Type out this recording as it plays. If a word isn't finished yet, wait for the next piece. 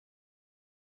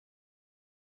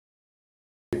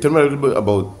Tell me a little bit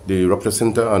about the Rapture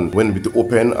Center and when it will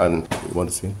open and what you want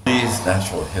to say. Belize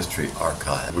Natural History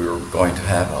Archive. We were going to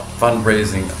have a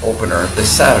fundraising opener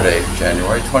this Saturday,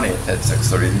 January 20th at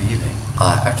 6:30 in the evening.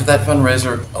 After that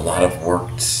fundraiser, a lot of work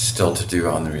still to do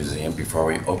on the museum before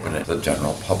we open it to the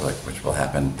general public, which will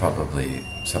happen probably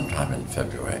sometime in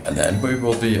February. And then we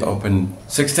will be open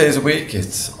 6 days a week.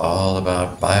 It's all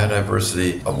about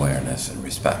biodiversity, awareness, and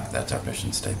respect. That's our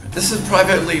mission statement. This is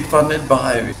privately funded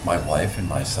by my wife and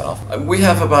myself. We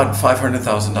have about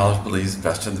 $500,000 Belize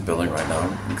invested in the building right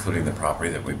now, including the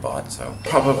property that we bought. So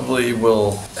probably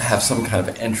we'll have some kind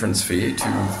of entrance fee to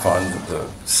fund the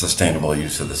sustainable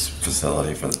use of this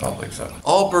facility for the public. So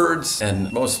all birds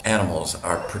and most animals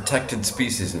are protected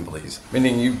species in Belize,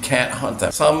 meaning you can't hunt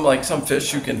them. Some, like some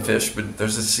fish, you can fish, but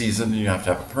there's a season and you have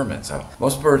to have a permit. So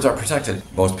most birds are protected.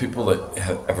 Most people that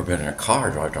have ever been in a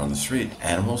car drive down the street,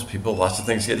 animals, people, lots of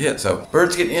things get hit. So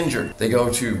birds get injured. They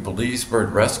go to Belize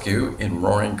Bird Rescue in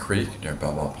Roaring Creek near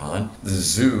Balboa Pond, the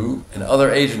zoo, and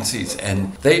other agencies,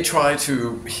 and they try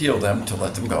to heal them to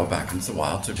let them go back into the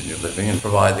wild to continue living and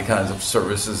provide the kinds of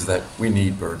services that we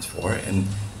need birds for. And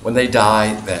when they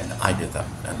die, then I get them.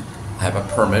 And I have a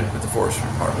permit with the Forestry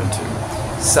Department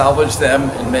to salvage them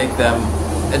and make them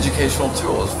educational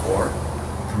tools for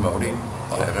promoting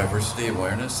biodiversity,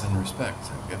 awareness, and respect.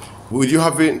 So, yeah. Will you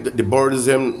have the birds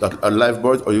that are live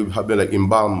birds, or you have them like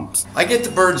embalmed? I get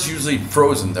the birds usually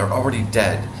frozen. They're already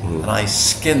dead, and I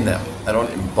skin them. I don't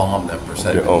embalm them per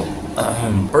se.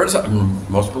 Birds,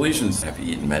 most Belizeans have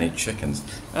eaten many chickens.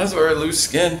 That's where I lose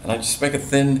skin, and I just make a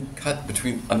thin cut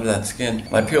between under that skin,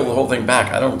 and I peel the whole thing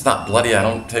back. It's not bloody. I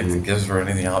don't take the gizzard or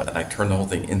anything out, and I turn the whole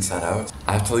thing inside out.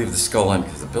 I have to leave the skull in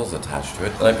because the bill's attached to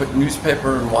it. Then I put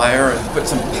newspaper and wire and put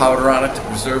some powder on it to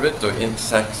preserve it so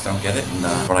insects don't get it.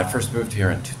 And when I first moved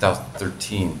here in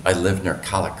 2013, I lived near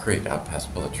Calla Creek out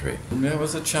past Bullet Tree. And it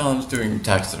was a challenge doing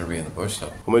taxidermy in the bush.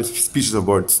 So How many species of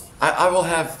birds? I will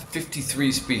have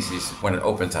 53 species when it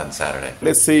opens on Saturday.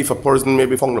 Let's say if a person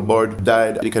maybe found a bird,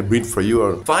 died, they can breed for you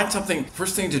or... Find something.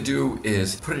 First thing to do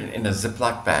is put it in a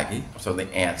Ziploc baggie so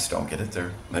the ants don't get it.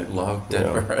 They love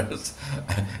dead birds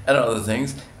and other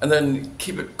things. And then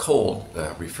keep it cold,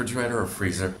 refrigerator or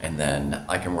freezer, and then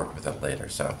I can work with it later.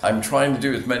 So I'm trying to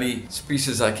do as many species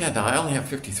as I can. Now I only have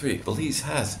 53. Belize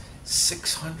has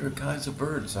 600 kinds of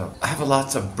birds. So I have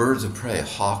lots of birds of prey,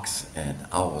 hawks and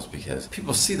owls, because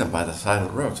people see them by the side of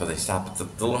the road, so they stop at the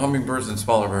little hummingbirds and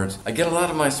smaller birds. I get a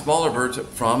lot of my smaller birds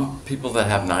from people that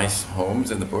have nice homes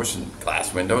in the bush and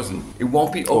glass windows, and it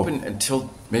won't be open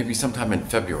until maybe sometime in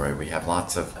February.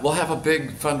 We'll have a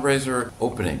big fundraiser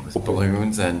opening with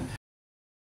balloons and